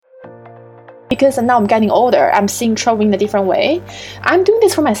because now I'm getting older, I'm seeing travel in a different way. I'm doing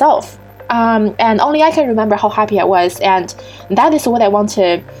this for myself. And only I can remember how happy I was. And that is what I want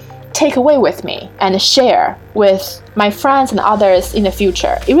to take away with me and share with my friends and others in the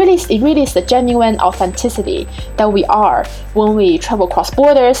future. It really is the genuine authenticity that we are when we travel across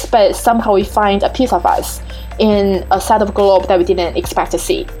borders, but somehow we find a piece of us in a side of globe that we didn't expect to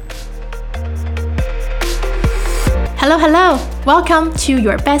see. Hello! Welcome to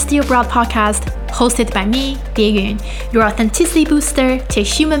your Bestie Abroad podcast, hosted by me, Die Yun, your authenticity booster to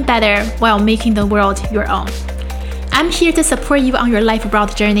human better while making the world your own. I'm here to support you on your life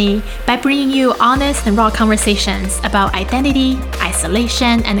abroad journey by bringing you honest and raw conversations about identity,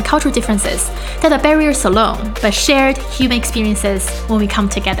 isolation, and cultural differences that are barriers alone, but shared human experiences when we come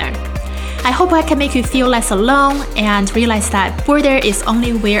together. I hope I can make you feel less alone and realize that border is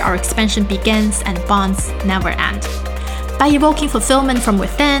only where our expansion begins and bonds never end. By evoking fulfillment from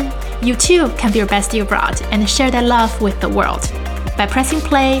within, you too can be your bestie abroad and share that love with the world. By pressing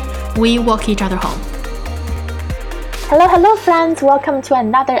play, we walk each other home. Hello friends, welcome to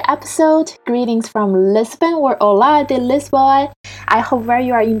another episode. Greetings from Lisbon or Olá de Lisboa. I hope where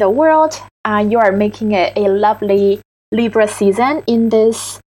you are in the world, you are making it a lovely Libra season in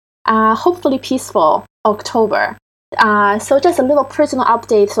this hopefully peaceful October. So just a little personal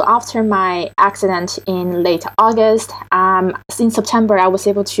update. So after my accident in late August, in September, I was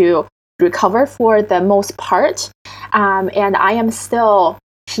able to recover for the most part. And I am still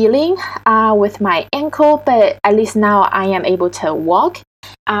healing with my ankle, but at least now I am able to walk.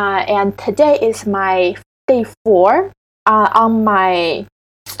 And today is my day 4 on my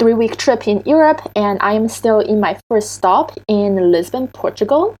 3-week trip in Europe, and I am still in my first stop in Lisbon,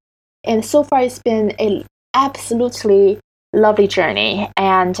 Portugal. And so far, it's been an absolutely lovely journey.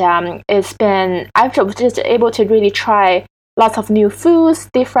 And I've just able to really try lots of new foods,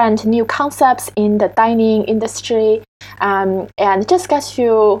 different new concepts in the dining industry, and just get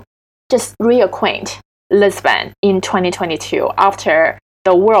to just reacquaint Lisbon in 2022 after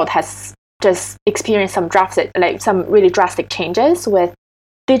the world has just experienced some really drastic changes with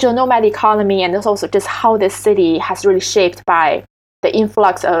digital nomad economy, and also just how this city has really shaped by the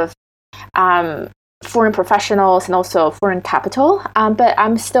influx of foreign professionals and also foreign capital. But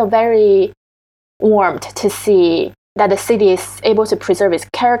I'm still very warmed to see that the city is able to preserve its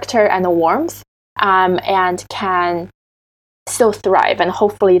character and the warmth, and can still thrive. And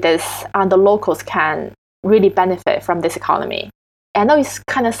hopefully the locals can really benefit from this economy. I know it's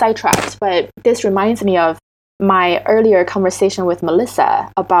kind of sidetracked, but this reminds me of my earlier conversation with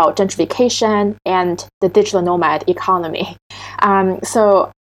Melissa about gentrification and the digital nomad economy.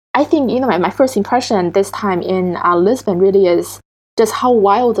 So I think, my first impression this time in Lisbon really is just how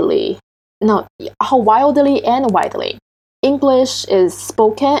wildly and widely English is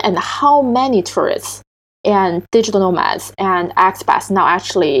spoken, and how many tourists and digital nomads and expats now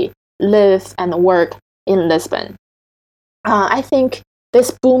actually live and work in Lisbon. I think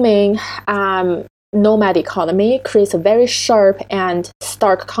this booming nomad economy creates a very sharp and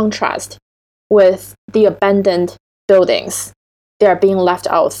stark contrast with the abandoned buildings that are being left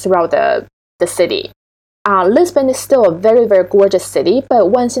out throughout the city. Lisbon is still a very, very gorgeous city, but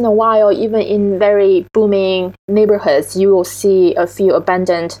once in a while, even in very booming neighborhoods, you will see a few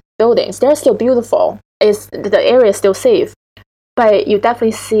abandoned buildings. They're still beautiful. The area is still safe, but you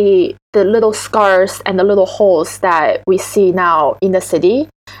definitely see the little scars and the little holes that we see now in the city,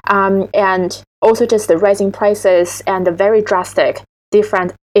 and also just the rising prices and the very drastic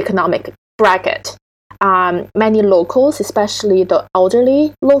different economic bracket. Many locals, especially the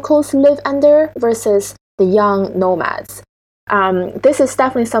elderly locals, live under versus the young nomads. This is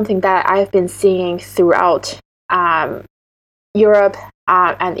definitely something that I've been seeing throughout Europe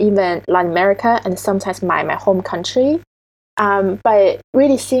and even Latin America, and sometimes my home country. But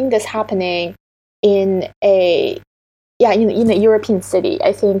really seeing this happening in a European city,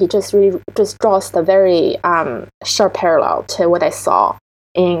 I think it just really just draws the very sharp parallel to what I saw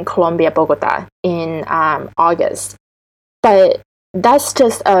in Colombia, Bogota in August. But that's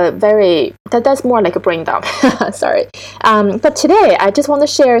just that's more like a brain dump. Sorry. But today I just want to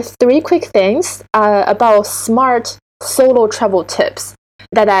share 3 quick things about smart solo travel tips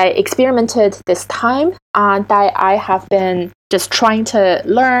that I experimented this time, that I have been just trying to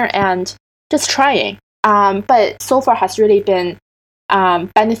learn and just trying. But so far has really been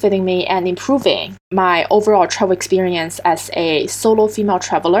benefiting me and improving my overall travel experience as a solo female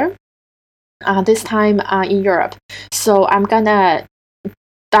traveler, this time in Europe. So I'm gonna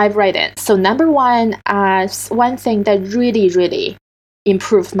dive right in. So number one thing that really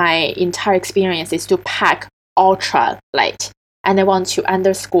improved my entire experience is to pack ultra light. And I want to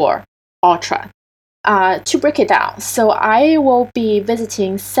underscore ultra. To break it down, so I will be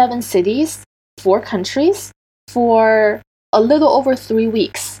visiting 7 cities, 4 countries for a little over 3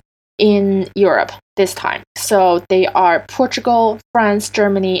 weeks in Europe this time. So they are Portugal, France,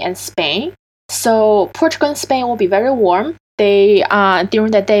 Germany, and Spain. So Portugal and Spain will be very warm. They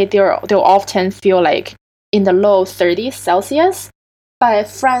during the day they'll often feel like in the low 30s Celsius, but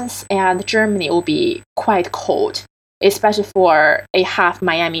France and Germany will be quite cold, especially for a half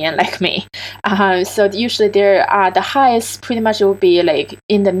Miamian like me. So usually the highest pretty much will be like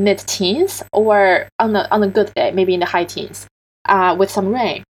in the mid-teens, or on a good day maybe in the high teens, with some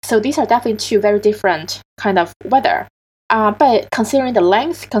rain. So these are definitely 2 very different kind of weather. But considering the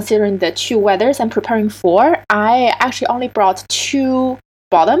length, considering the 2 weathers I'm preparing for, I actually only brought 2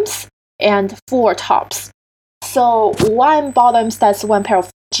 bottoms and 4 tops. So 1 bottoms, that's 1 pair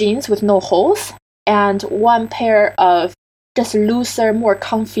of jeans with no holes, and 1 pair of just looser, more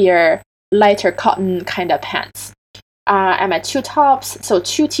comfier, lighter cotton kind of pants. And my 2 tops, so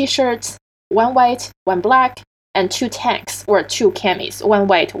 2 t-shirts, 1 white, 1 black, and 2 tanks or 2 camis, 1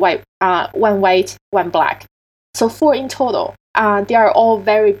 white, 1 black. So 4 in total. They are all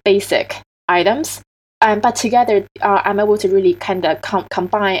very basic items, but together I'm able to really kind of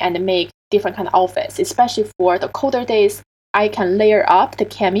combine and make different kind of outfits. Especially for the colder days, I can layer up the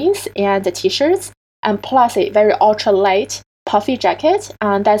camis and the t-shirts, and plus a very ultra light puffy jacket,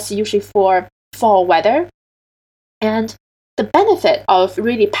 and that's usually for fall weather. And the benefit of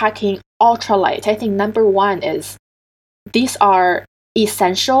really packing ultra light, I think number 1 is these are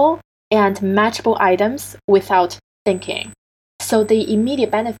essential and matchable items without thinking. So the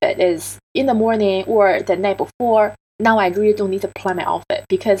immediate benefit is in the morning or the night before, now I really don't need to plan my outfit,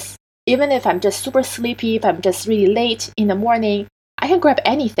 because even if I'm just super sleepy, if I'm just really late in the morning, I can grab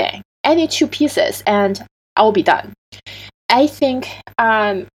anything, any 2 pieces, and I will be done. I think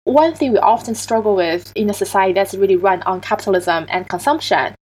one thing we often struggle with in a society that's really run on capitalism and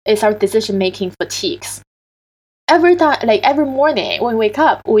consumption is our decision-making fatigues. Every time, like every morning when we wake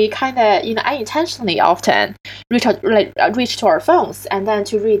up, we kind of, unintentionally often reach to our phones and then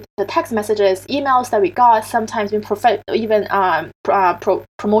to read the text messages, emails that we got, sometimes even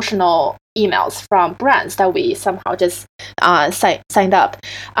promotional emails from brands that we somehow just signed up,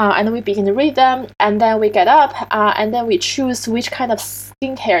 and then we begin to read them, and then we get up, and then we choose which kind of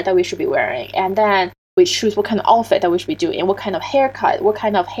skincare that we should be wearing, and then we choose what kind of outfit that we should be doing, what kind of haircut, what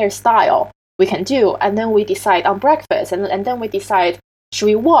kind of hairstyle we can do, and then we decide on breakfast, and then we decide, should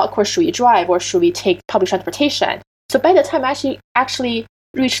we walk or should we drive or should we take public transportation. So by the time I actually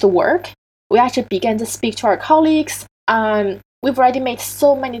reach the work, we actually begin to speak to our colleagues. We've already made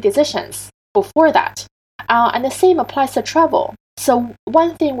so many decisions before that, and the same applies to travel. So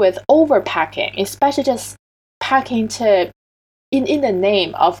one thing with overpacking, especially just packing in the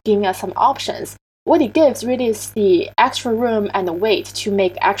name of giving us some options, what it gives really is the extra room and the weight to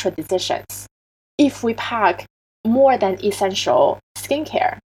make extra decisions. If we pack more than essential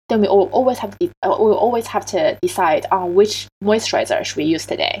skincare, then we will always have to decide on which moisturizer should we use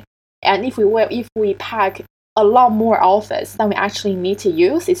today. And if we pack a lot more outfits than we actually need to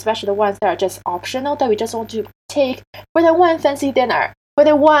use, especially the ones that are just optional, that we just want to take for the 1 fancy dinner, for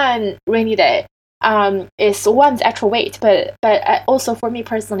the 1 rainy day, is 1 extra weight. But also for me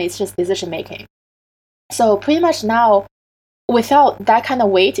personally, it's just decision making. So pretty much now, without that kind of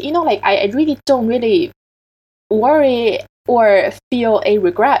weight, I really don't really worry or feel a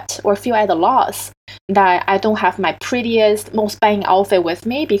regret or feel at a loss that I don't have my prettiest, most banging outfit with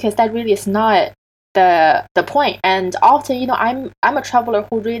me, because that really is not the point. And often, I'm a traveler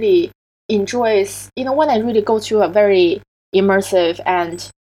who really enjoys, when I really go to a very immersive and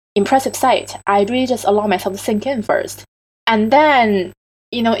impressive site, I really just allow myself to sink in first. And then,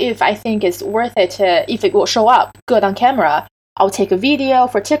 if I think it's worth it if it will show up good on camera, I'll take a video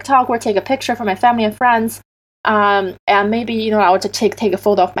for TikTok or take a picture for my family and friends. And maybe, I'll just take a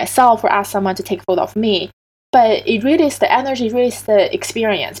photo of myself or ask someone to take a photo of me. But it really is the energy, it really is the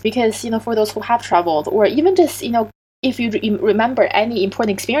experience. Because, for those who have traveled, or even just, if you remember any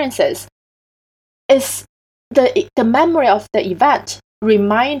important experiences, is the memory of the event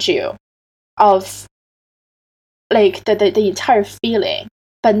remind you of like the entire feeling,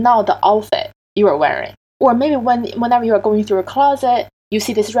 but not the outfit you are wearing. Or maybe whenever you are going through a closet, you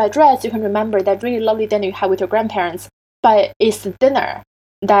see this red dress, you can remember that really lovely dinner you had with your grandparents, but it's the dinner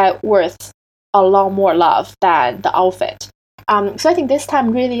that worth a lot more love than the outfit. So I think this time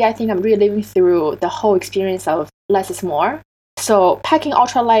I'm really living through the whole experience of less is more. So packing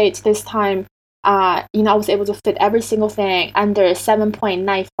ultralight this time, I was able to fit every single thing under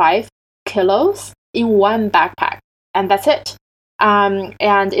 7.95 kilos in 1 backpack, and that's it.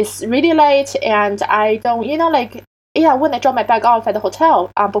 And it's really late, and I don't, when I drop my bag off at the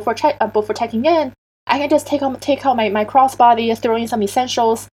hotel, before checking in, I can just take out my crossbody, throw in some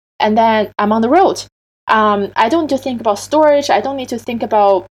essentials, and then I'm on the road. I don't need to think about storage. I don't need to think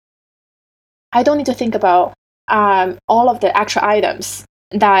about all of the extra items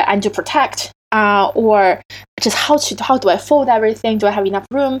that I need to protect, or just how do I fold everything? Do I have enough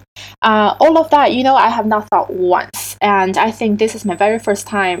room? All of that, I have not thought once. And I think this is my very first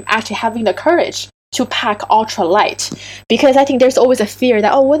time actually having the courage to pack ultra light, because I think there's always a fear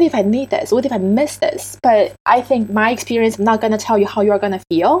that, what if I need this? What if I miss this? But I think my experience, I'm not going to tell you how you're going to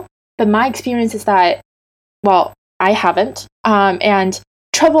feel, but my experience is that, well, I haven't. And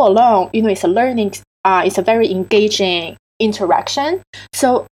travel alone, it's a learning, it's a very engaging interaction.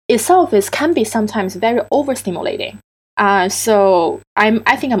 So itself can be sometimes very overstimulating. So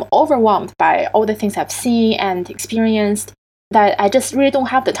I think I'm overwhelmed by all the things I've seen and experienced, that I just really don't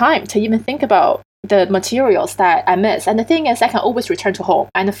have the time to even think about the materials that I miss. And the thing is, I can always return to home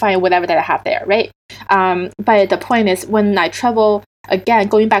and find whatever that I have there, right? But the point is, when I travel, again,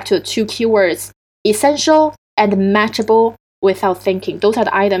 going back to the two keywords, essential and matchable without thinking. Those are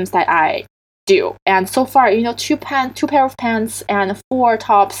the items that I do. And so far, two pair of pants and 4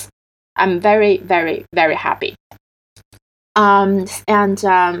 tops, I'm very, very, very happy. I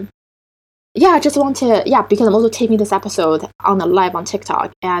just want to, because I'm also taping this episode on a live on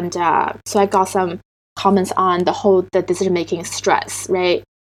TikTok. And so I got some comments on the decision-making stress, right?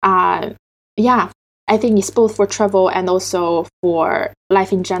 I think it's both for travel and also for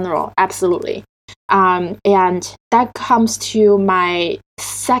life in general. Absolutely. And that comes to my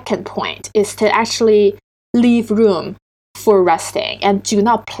second point, is to actually leave room for resting, and do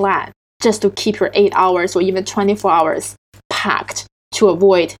not plan just to keep your 8 hours or even 24 hours packed to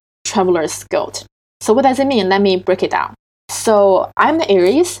avoid traveler's guilt. So what does it mean? Let me break it down. So I'm the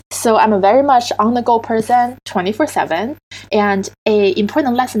Aries, so I'm a very much on-the-go person, 24/7. And a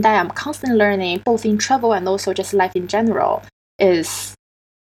important lesson that I'm constantly learning, both in travel and also just life in general, is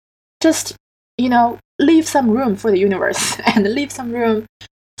just, leave some room for the universe and leave some room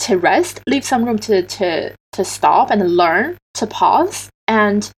to rest, leave some room to stop and learn, to pause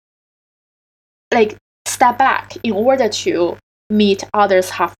and step back in order to meet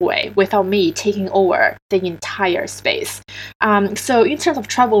others halfway without me taking over the entire space. So in terms of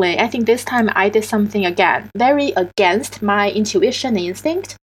traveling, I think this time I did something, again, very against my intuition and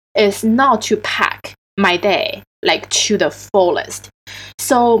instinct, is not to pack my day to the fullest.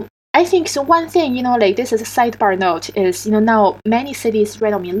 So I think, one thing, this is a sidebar note, is, now many cities, right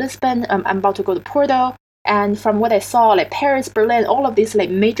now I'm in Lisbon, I'm about to go to Porto, and from what I saw, Paris, Berlin, all of these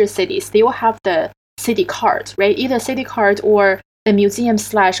major cities, they all have the city card, right? Either city card or the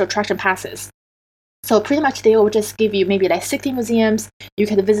museum/attraction passes. So pretty much they will just give you maybe 60 museums. You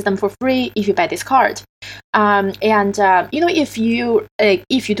can visit them for free if you buy this card. If you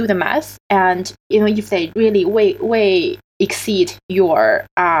do the math, and if they really way exceed your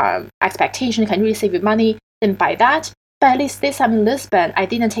expectation, can really save you money, then buy that. But at least this time in Lisbon, I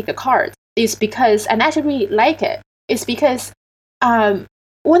didn't take a card. It's because, and I actually really like it, it's because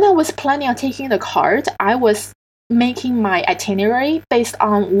when I was planning on taking the card, I was making my itinerary based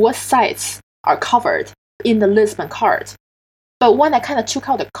on what sites are covered in the Lisbon card. But when I kind of took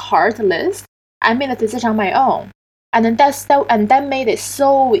out the card list, I made a decision on my own. And then that made it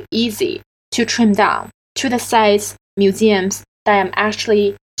so easy to trim down to the sites, museums that I'm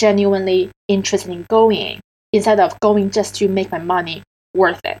actually genuinely interested in going, instead of going just to make my money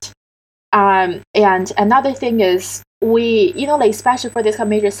worth it. And another thing is, we, especially for these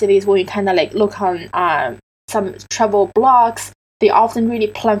major cities, when you kind of look on some travel blogs, they often really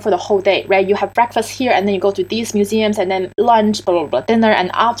plan for the whole day, right? You have breakfast here, and then you go to these museums, and then lunch, blah, blah, blah, dinner, and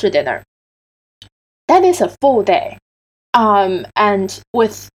after dinner. That is a full day. And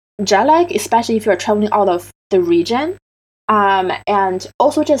with jet lag, especially if you're traveling out of the region, and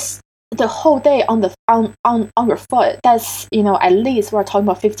also just the whole day on your foot, that's, at least we're talking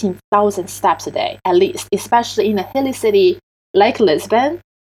about 15,000 steps a day, at least, especially in a hilly city like Lisbon.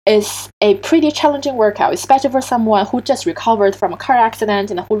 Is a pretty challenging workout, especially for someone who just recovered from a car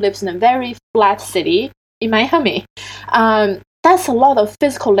accident and who lives in a very flat city in Miami. That's a lot of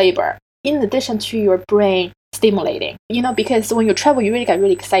physical labor, in addition to your brain stimulating, because when you travel, you really get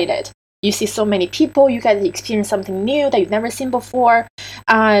really excited. You see so many people, you get to experience something new that you've never seen before.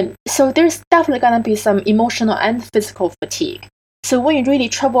 So there's definitely going to be some emotional and physical fatigue. So when you really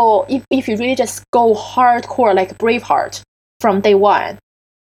travel, if you really just go hardcore like Braveheart from day one,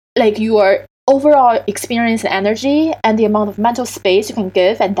 your overall experience and energy and the amount of mental space you can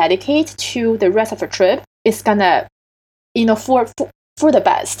give and dedicate to the rest of your trip is gonna for the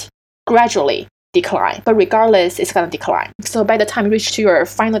best, gradually decline. But regardless, it's going to decline. So by the time you reach to your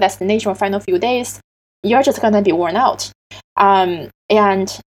final destination or final few days, you're just going to be worn out.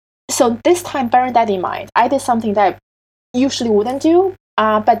 And so this time, bearing that in mind, I did something that I usually wouldn't do.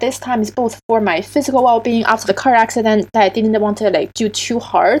 But this time is both for my physical well-being after the car accident that I didn't want to do too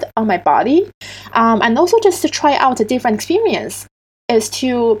hard on my body, and also just to try out a different experience, is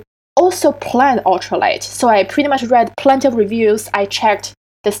to also plan ultralight. So I pretty much read plenty of reviews. I checked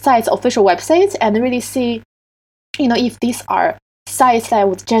the site's official websites and really see, if these are sites that I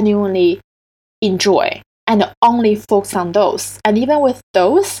would genuinely enjoy, and only focus on those. And even with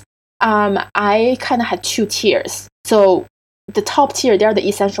those, I kind of had two tiers. So the top tier, they're the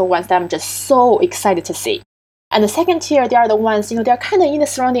essential ones that I'm just so excited to see. And the second tier, they are the ones, they're kind of in the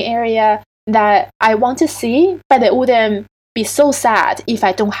surrounding area that I want to see, but it wouldn't be so sad if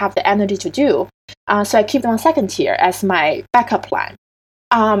I don't have the energy to do. So I keep them on second tier as my backup plan.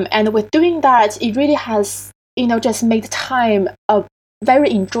 And with doing that, it really has, just made time a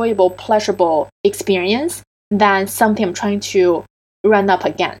very enjoyable, pleasurable experience than something I'm trying to run up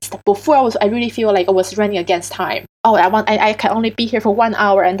against. Before I really feel like I was running against time. Oh, I can only be here for 1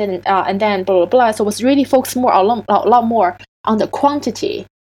 hour and then blah blah blah. So I was really focused a lot more on the quantity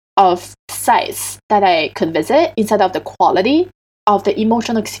of sites that I could visit instead of the quality of the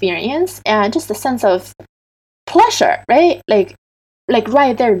emotional experience and just the sense of pleasure, right? Like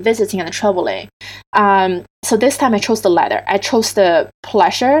right there visiting and traveling. So this time I chose the latter. I chose the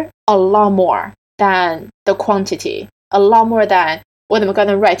pleasure a lot more than the quantity, a lot more than what I'm going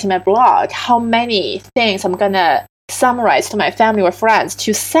to write in my blog, how many things I'm going to summarize to my family or friends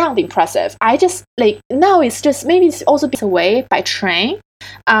to sound impressive. I just now it's just maybe it's also away by train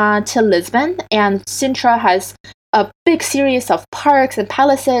to Lisbon, and Sintra has a big series of parks and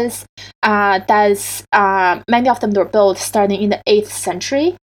palaces. That's many of them were built starting in the 8th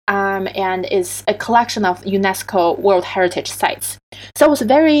century, and is a collection of UNESCO World Heritage Sites. So I was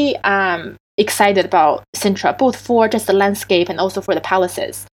very excited about Sintra, both for just the landscape and also for the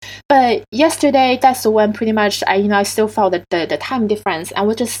palaces. But yesterday, that's when pretty much I still felt that the time difference, and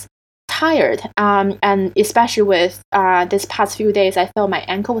was just tired. And especially with this past few days, I felt my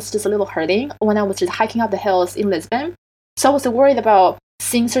ankle was just a little hurting when I was just hiking up the hills in Lisbon. So I was worried about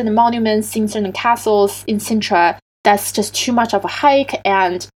seeing certain monuments, seeing certain castles in Sintra. That's just too much of a hike,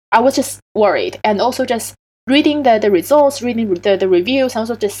 and I was just worried. And also just reading the results, reading the reviews, and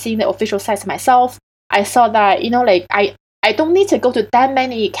also just seeing the official sites myself, I saw that, I don't need to go to that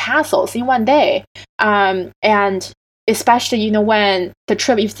many castles in one day. And especially, when the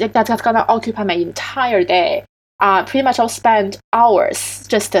trip, if that's going to occupy my entire day, pretty much I'll spend hours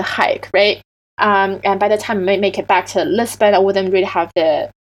just to hike, right? And by the time I make it back to Lisbon, I wouldn't really have the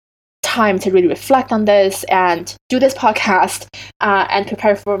time to really reflect on this and do this podcast and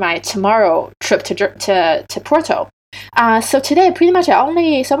prepare for my tomorrow trip to Porto. So today, pretty much I went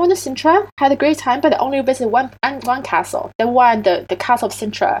to Sintra, had a great time, but I only visited one castle, the castle of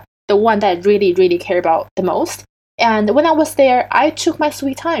Sintra, the one that I really, really care about the most. And when I was there, I took my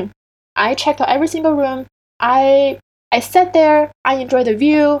sweet time. I checked out every single room. I sat there. I enjoyed the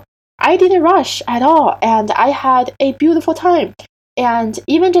view. I didn't rush at all, and I had a beautiful time. And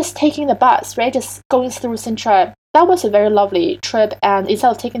even just taking the bus, right, just going through Sintra, that was a very lovely trip. And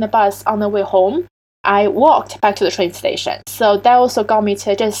instead of taking the bus on the way home, I walked back to the train station. So that also got me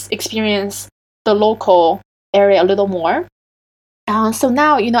to just experience the local area a little more. So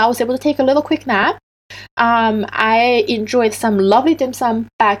now, I was able to take a little quick nap. I enjoyed some lovely dim sum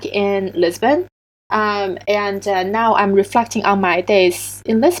back in Lisbon. And now I'm reflecting on my days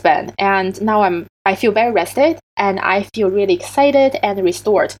in Lisbon, and now I feel very rested, and I feel really excited and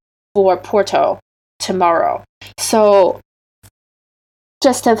restored for Porto tomorrow. So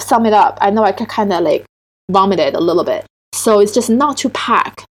just to sum it up, I know I could kind of vomited a little bit. So it's just not to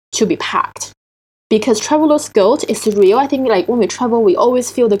pack to be packed, because traveler's guilt is real. I think when we travel, we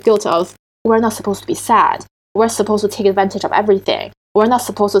always feel the guilt of we're not supposed to be sad. We're supposed to take advantage of everything. We're not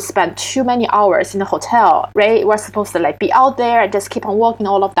supposed to spend too many hours in the hotel, right? We're supposed to be out there and just keep on walking,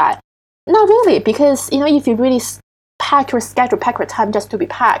 all of that. Not really, because if you really pack your schedule, pack your time just to be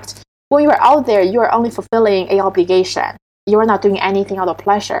packed, when you're out there, you are only fulfilling an obligation. You are not doing anything out of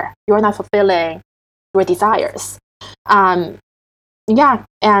pleasure. You are not fulfilling your desires. Yeah,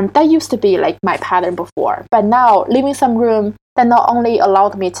 and that used to be my pattern before. But now, leaving some room that not only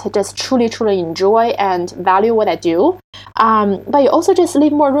allowed me to just truly, truly enjoy and value what I do, but you also just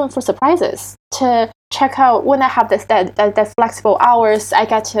leave more room for surprises to check out. When I have that flexible hours, I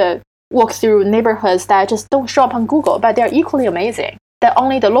get to walk through neighborhoods that just don't show up on Google, but they're equally amazing. that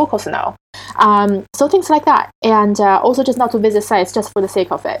only the locals know. So things like that. And also just not to visit sites just for the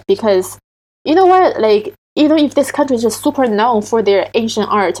sake of it. Because you know what, like, if this country is just super known for their ancient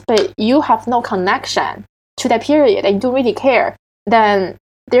art, but you have no connection to that period and you don't really care, then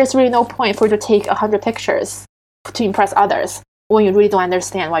there's really no point for you to take 100 pictures to impress others when you really don't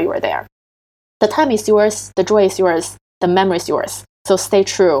understand why you were there. The time is yours, the joy is yours, the memory is yours. So stay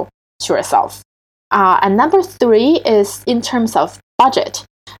true to yourself. And number 3 is in terms of budget.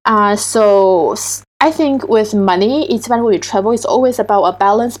 So I think with money, especially when you travel, it's always about a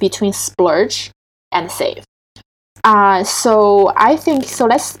balance between splurge and save. So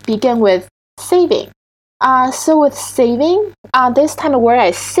let's begin with saving. So with saving, this time where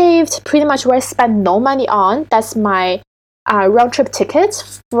I saved, pretty much where I spent no money on, that's my round trip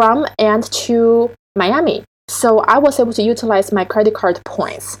tickets from and to Miami. So I was able to utilize my credit card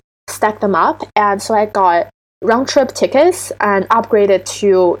points, stack them up, and so I got round trip tickets and upgraded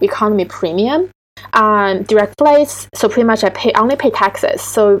to economy premium, direct flights. So pretty much I only pay taxes,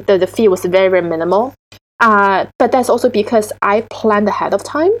 so the fee was very, very minimal. But that's also because I planned ahead of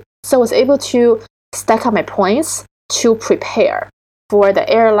time, so I was able to stack up my points to prepare for the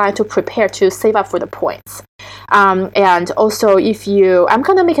airline, to prepare to save up for the points. And also, I'm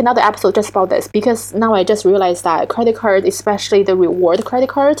gonna make another episode just about this, because now I just realized that credit card, especially the reward credit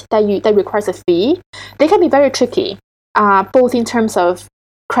card that requires a fee, they can be very tricky, both in terms of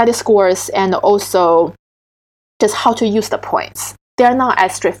credit scores and also just how to use the points. They're not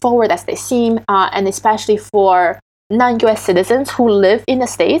as straightforward as they seem, and especially for non-US citizens who live in the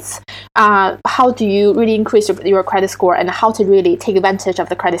States, how do you really increase your credit score and how to really take advantage of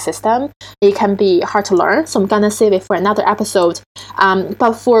the credit system? It can be hard to learn, so I'm gonna save it for another episode.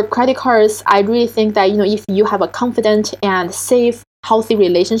 But for credit cards, I really think that if you have a confident and safe, healthy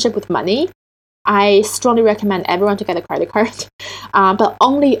relationship with money, I strongly recommend everyone to get a credit card. But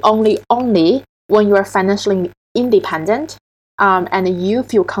only when you are financially independent and you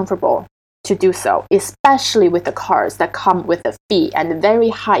feel comfortable to do so, especially with the cards that come with a fee and a very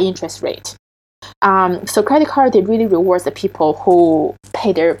high interest rate. So credit card, it really rewards the people who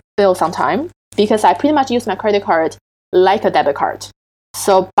pay their bills on time, because I pretty much use my credit card like a debit card.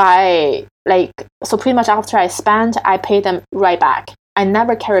 So pretty much after I spend, I pay them right back. I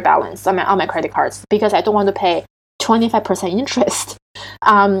never carry balance on my credit cards because I don't want to pay 25% interest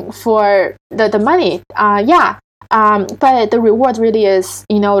for the money. But the reward really is,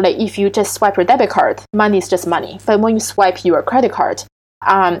 if you just swipe your debit card, money is just money. But when you swipe your credit card,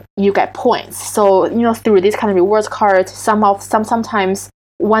 you get points. So, through this kind of rewards card, sometimes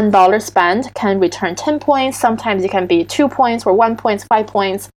 $1 spent can return 10 points. Sometimes it can be 2 points or 1 point, 5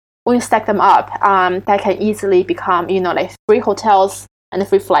 points. When you stack them up, that can easily become, free hotels and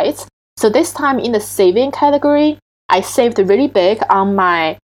free flights. So this time in the saving category, I saved really big on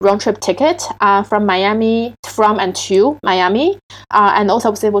my round trip ticket from and to Miami, and also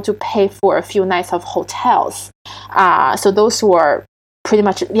I was able to pay for a few nights of hotels. So those were pretty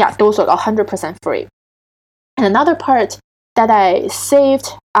much, those were 100% free. And another part that I saved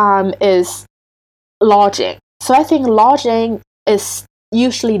is lodging. So I think lodging is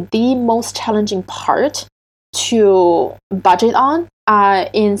usually the most challenging part to budget on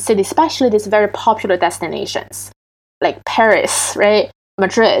in cities, especially these very popular destinations like Paris, right?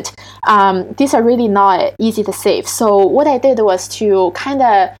 Madrid. These are really not easy to save. So what I did was to kind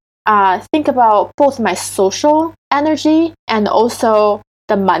of think about both my social energy and also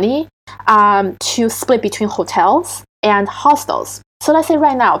the money to split between hotels and hostels. So let's say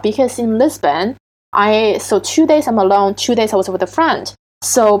right now, because in Lisbon, 2 days I'm alone, 2 days I was with a friend.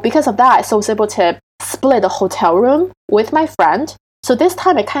 So because of that, I was able to split a hotel room with my friend. So this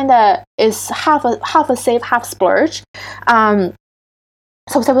time it kind of is half a save, half splurge.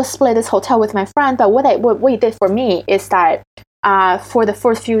 So I was able to split this hotel with my friend. But what it did for me is that for the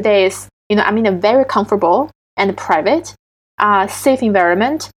first few days, I'm in a very comfortable and private, safe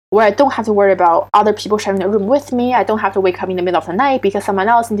environment where I don't have to worry about other people sharing a room with me. I don't have to wake up in the middle of the night because someone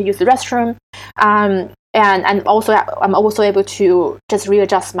else needs to use the restroom. And I'm also able to just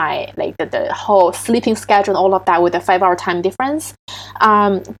readjust my the whole sleeping schedule and all of that with a 5-hour time difference.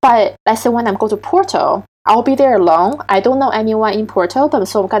 But let's say when I'm going to Porto, I'll be there alone. I don't know anyone in Porto,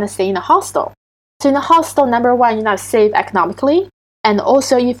 so I'm gonna stay in a hostel. So in a hostel, number one, I'm safe economically, and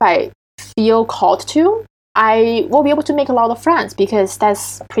also if I feel called to, I will be able to make a lot of friends, because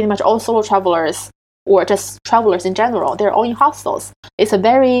that's pretty much all solo travelers or just travelers in general. They're all in hostels. It's a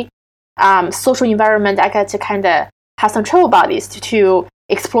very social environment. I get to kind of have some travel buddies to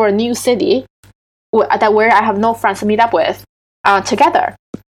explore a new city where I have no friends to meet up with together.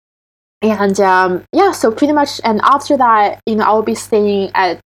 And yeah, so pretty much, and after that, I will be staying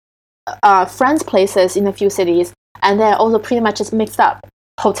at friends' places in a few cities, and then also pretty much just mixed up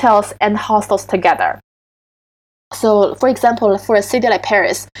hotels and hostels together. So, for example, for a city like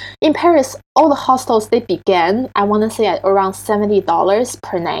Paris, in Paris, all the hostels, they began, I want to say, at around $70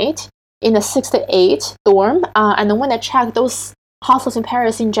 per night in a 6 to 8 dorm. And then when I check, those hostels in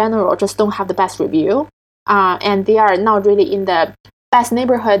Paris in general just don't have the best review. And they are not really in the best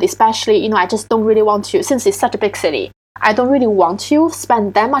neighborhood, especially, I just don't really want to, since it's such a big city, I don't really want to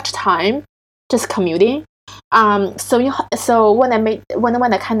spend that much time just commuting. So when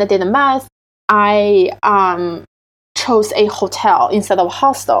I kind of did the math, I chose a hotel instead of a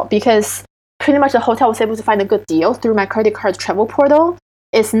hostel, because pretty much the hotel was able to find a good deal through my credit card travel portal.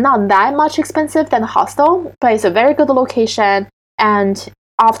 It's not that much expensive than a hostel, but it's a very good location. And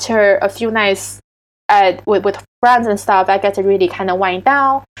after a few nights with friends and stuff, I get to really kind of wind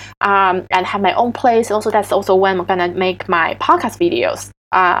down and have my own place. And also, that's also when I'm gonna make my podcast videos.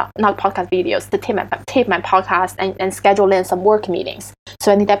 Not podcast videos, to tape my podcast and schedule in some work meetings.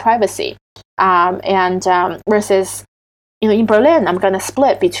 So I need that privacy. Versus, in Berlin, I'm gonna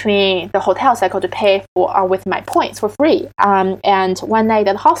split between the hotels I go to pay for with my points for free, and one night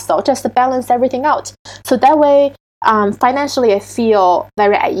at hostel, just to balance everything out. So that way, financially, I feel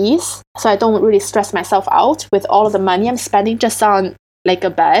very at ease. So I don't really stress myself out with all of the money I'm spending just on like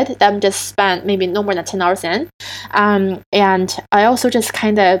a bed that I'm just spent maybe no more than 10 hours in. And I also just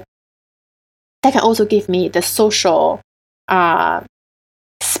that can also give me the social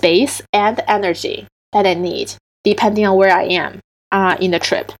space and energy that I need, depending on where I am in the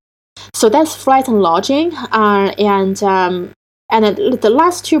trip. So that's flight and lodging. And the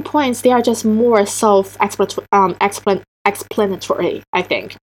last 2 points, they are just more self-explanatory, I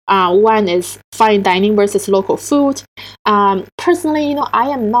think. One is fine dining versus local food. Personally, I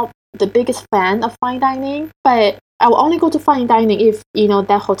am not the biggest fan of fine dining, but I will only go to fine dining if,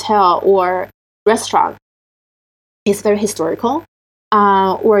 that hotel or restaurant is very historical,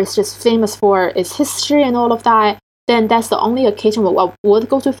 or it's just famous for its history and all of that. Then that's the only occasion where I would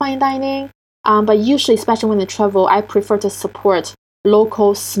go to fine dining. But usually, especially when I travel, I prefer to support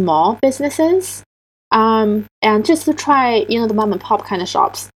local small businesses. And just to try, the mom and pop kind of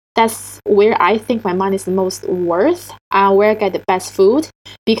shops. That's where I think my money is the most worth, where I get the best food.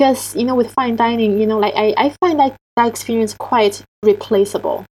 Because, with fine dining, I find that experience quite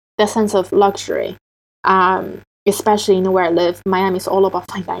replaceable, the sense of luxury. Especially, where I live, Miami is all about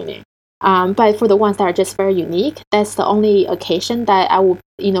fine dining. But for the ones that are just very unique, that's the only occasion that I will,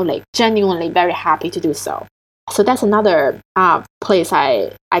 genuinely very happy to do so. So that's another place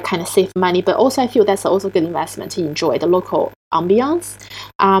I kind of save money, but also I feel that's also a good investment to enjoy the local ambiance.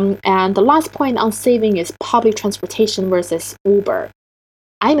 And the last point on saving is public transportation versus Uber.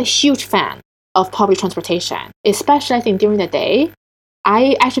 I'm a huge fan of public transportation, especially I think during the day.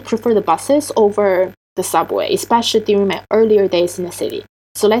 I actually prefer the buses over the subway, especially during my earlier days in the city.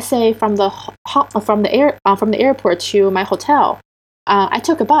 So let's say from the airport to my hotel, I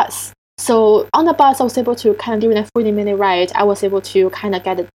took a bus. So on the bus, I was able to during a 40-minute ride, I was able to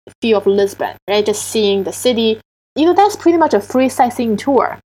get a feel of Lisbon, right? Just seeing the city. That's pretty much a free sightseeing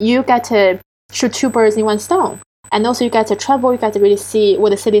tour. You get to shoot 2 birds in 1 stone. And also you get to travel, you get to really see what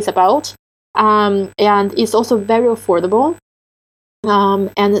the city is about. And it's also very affordable.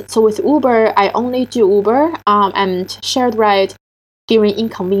 And so with Uber, I only do Uber and shared ride during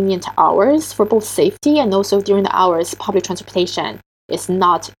inconvenient hours for both safety and also during the hours public transportation is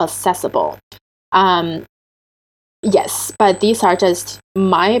not accessible. Yes, but these are just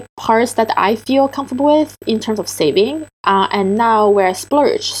my parts that I feel comfortable with in terms of saving. And now where I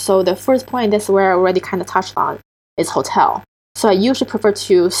splurge. So the first point, that's where I already kind of touched on, is hotel. So I usually prefer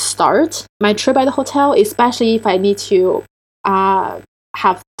to start my trip at the hotel, especially if I need to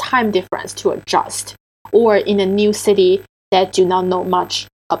have time difference to adjust, or in a new city that do not know much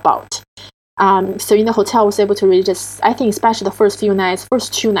about. So in the hotel, I was able to really I think especially the first 2 nights,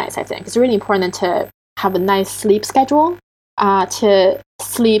 I think, it's really important to have a nice sleep schedule, to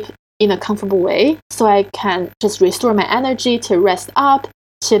sleep in a comfortable way, so I can just restore my energy to rest up,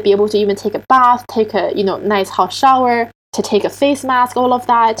 to be able to even take a bath, take a nice hot shower, to take a face mask, all of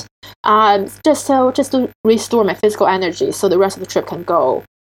that, just to restore my physical energy, so the rest of the trip can go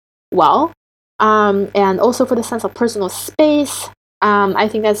well. And also for the sense of personal space, I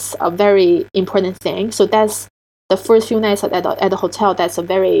think that's a very important thing. So that's the first few nights at the hotel. That's a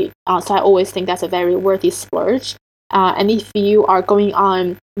very so I always think that's a very worthy splurge. And if you are going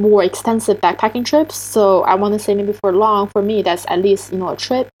on more extensive backpacking trips, so I want to say maybe for me, that's at least a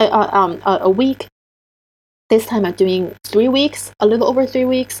trip, a week. This time I'm doing 3 weeks, a little over 3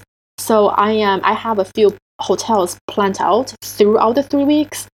 weeks. So I have a few hotels planned out throughout the 3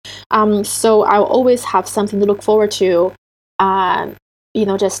 weeks. So I'll always have something to look forward to,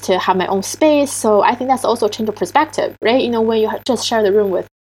 just to have my own space. So I think that's also a change of perspective, right? When you just share the room with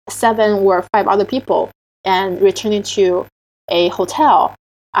 7 or 5 other people and returning to a hotel,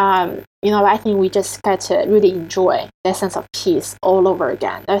 I think we just get to really enjoy that sense of peace all over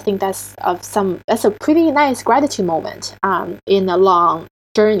again. I think that's a pretty nice gratitude moment in a long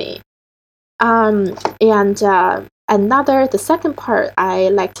journey. The second part I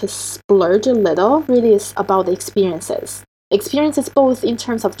like to splurge a little really is about the experiences. Experiences both in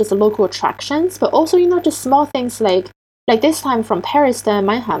terms of just local attractions, but also, just small things like this time from Paris to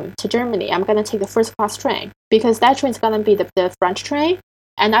Mannheim to Germany, I'm going to take the first class train because that train is going to be the French train.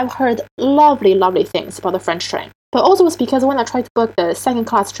 And I've heard lovely, lovely things about the French train. But also it's because when I tried to book the second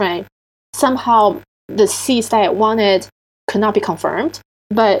class train, somehow the seats that I wanted could not be confirmed.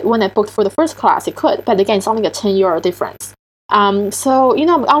 But when I booked for the first class, it could. But again, it's only a 10 euro difference. So,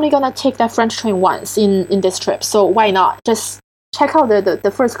 I'm only going to take that French train once in this trip. So why not? Just check out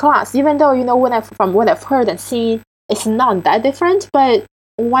the first class. Even though, from what I've heard and seen, it's not that different. But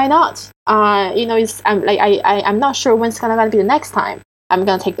why not? I'm not sure when it's going to be the next time I'm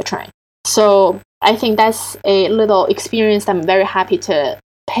going to take the train. So I think that's a little experience that I'm very happy to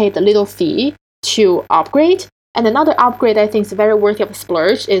pay the little fee to upgrade. And another upgrade I think is very worthy of a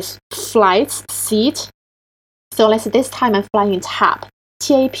splurge is flights seat. So let's say this time I'm flying in TAP,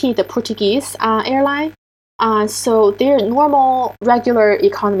 the Portuguese airline. So their normal regular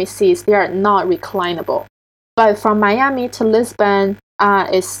economy seats, they are not reclinable. But from Miami to Lisbon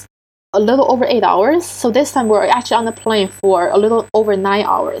is a little over 8 hours. So this time we're actually on the plane for a little over 9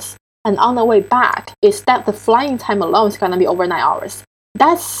 hours. And on the way back, the flying time alone is going to be over 9 hours.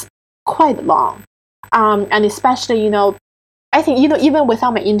 That's quite long. And especially, I think, even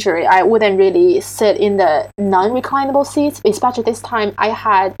without my injury, I wouldn't really sit in the non-reclinable seats, especially this time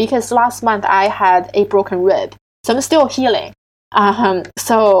because last month I had a broken rib. So I'm still healing.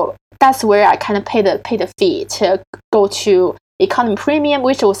 So that's where I kind of pay the fee to go to economy premium,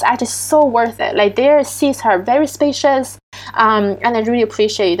 which was actually so worth it. Like their seats are very spacious, and I really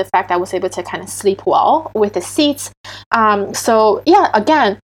appreciate the fact that I was able to kind of sleep well with the seats. So yeah,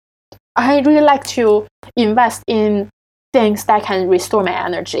 again, I really like to invest in things that can restore my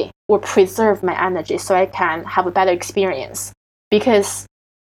energy or preserve my energy so I can have a better experience. Because,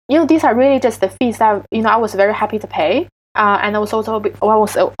 these are really just the fees that, I was very happy to pay. And I was also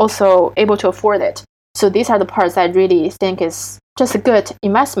able to afford it. So these are the parts that I really think is just a good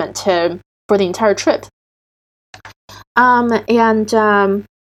investment for the entire trip. I'm trying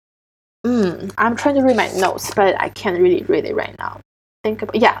to read my notes, but I can't really read it right now. Think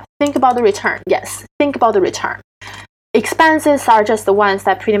about the return. Yes, think about the return. Expenses are just the ones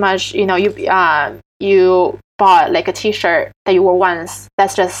that pretty much, you bought like a t-shirt that you wore once,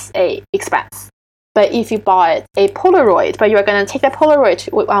 that's just a expense. But if you bought a Polaroid, but you're going to take that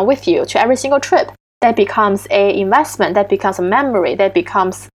Polaroid with you to every single trip, that becomes a investment, that becomes a memory, that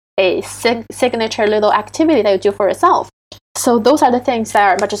becomes a signature little activity that you do for yourself. So those are the things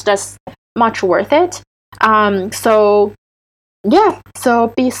that are just much worth it. So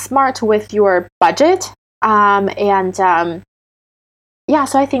be smart with your budget. So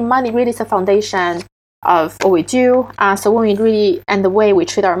I think money really is the foundation of what we do. So when we really, and the way we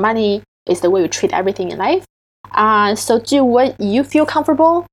treat our money is the way we treat everything in life. So do what you feel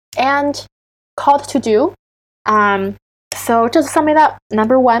comfortable and called to do. So just to sum it up,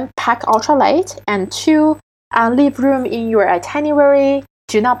 number 1, pack ultra light, and 2, leave room in your itinerary.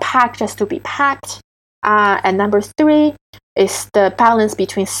 Do not pack just to be packed. And number 3 is the balance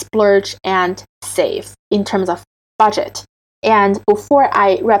between splurge and save in terms of budget. And before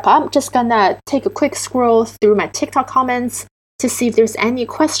I wrap up, I'm just gonna take a quick scroll through my TikTok comments to see if there's any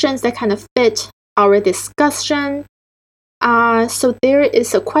questions that kind of fit our discussion. So there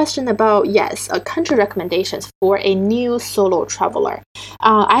is a question about, country recommendations for a new solo traveler.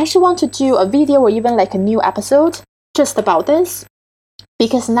 I actually want to do a video or even like a new episode just about this,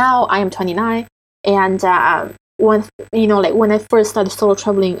 because now I am 29, and when I first started solo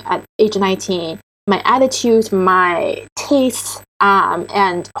traveling at age 19, my attitude, my tastes,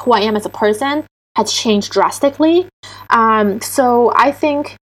 and who I am as a person had changed drastically. So I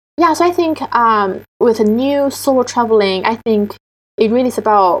think with a new solo traveling, I think it really is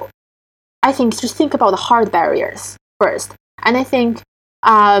about, just think about the hard barriers first. And I think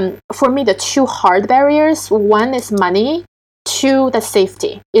for me, the 2 hard barriers, 1 is money, 2, the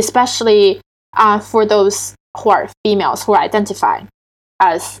safety, especially for those who are females who identify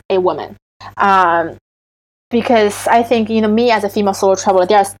as a woman. because I think, me as a female solo traveler,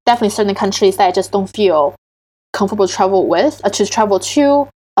 there are definitely certain countries that I just don't feel comfortable to travel to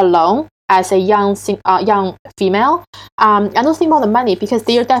alone as a young female. I don't think about the money, because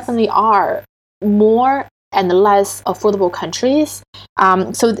there definitely are more and less affordable countries.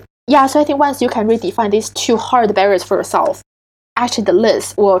 So I think once you can redefine these two hard barriers for yourself, actually the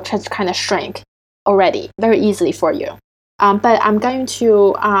list will just kind of shrink already very easily for you. But I'm going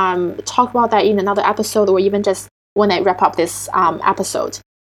to talk about that in another episode, or even just when I wrap up this episode.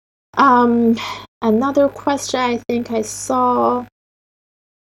 Another question I think I saw,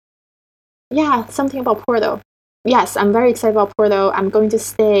 something about Porto. Yes, I'm very excited about Porto. I'm going to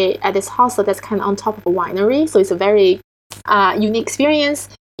stay at this hostel that's kind of on top of a winery, so it's a very unique experience,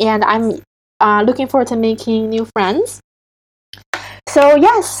 and I'm looking forward to making new friends.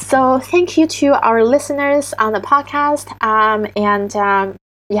 So thank you to our listeners on the podcast,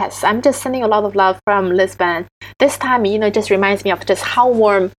 yes, I'm just sending a lot of love from Lisbon. This time, it just reminds me of just how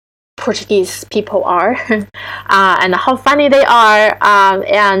warm Portuguese people are and how funny they are,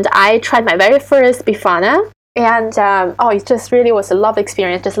 and I tried my very first bifana, and it just really was a lovely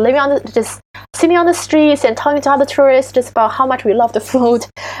experience, just just sitting on the streets and talking to other tourists just about how much we love the food.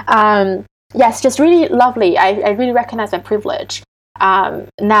 Yes, just really lovely. I really recognize my privilege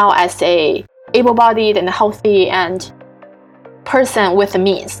now as a able-bodied and healthy and person with the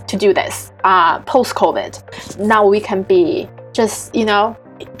means to do this post-COVID. Now we can be just,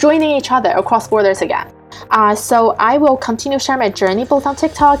 joining each other across borders again. So I will continue sharing my journey both on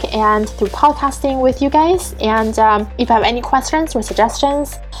TikTok and through podcasting with you guys. And if you have any questions or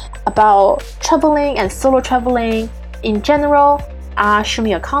suggestions about traveling and solo traveling in general, shoot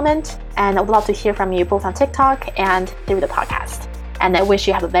me a comment, and I would love to hear from you both on TikTok and through the podcast. And I wish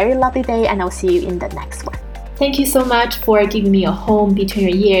you have a very lovely day, and I'll see you in the next one. Thank you so much for giving me a home between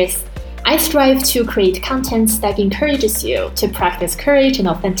your ears. I strive to create content that encourages you to practice courage and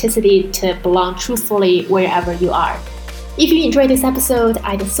authenticity to belong truthfully wherever you are. If you enjoyed this episode,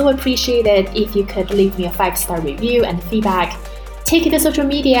 I'd so appreciate it if you could leave me a 5-star review and feedback. Take it to social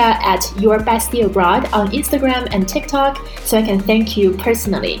media at Your Bestie Abroad on Instagram and TikTok so I can thank you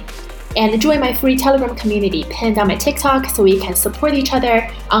personally. And join my free Telegram community pinned on my TikTok so we can support each other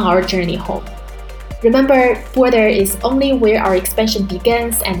on our journey home. Remember, border is only where our expansion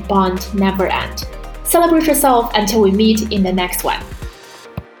begins and bond never end. Celebrate yourself until we meet in the next one.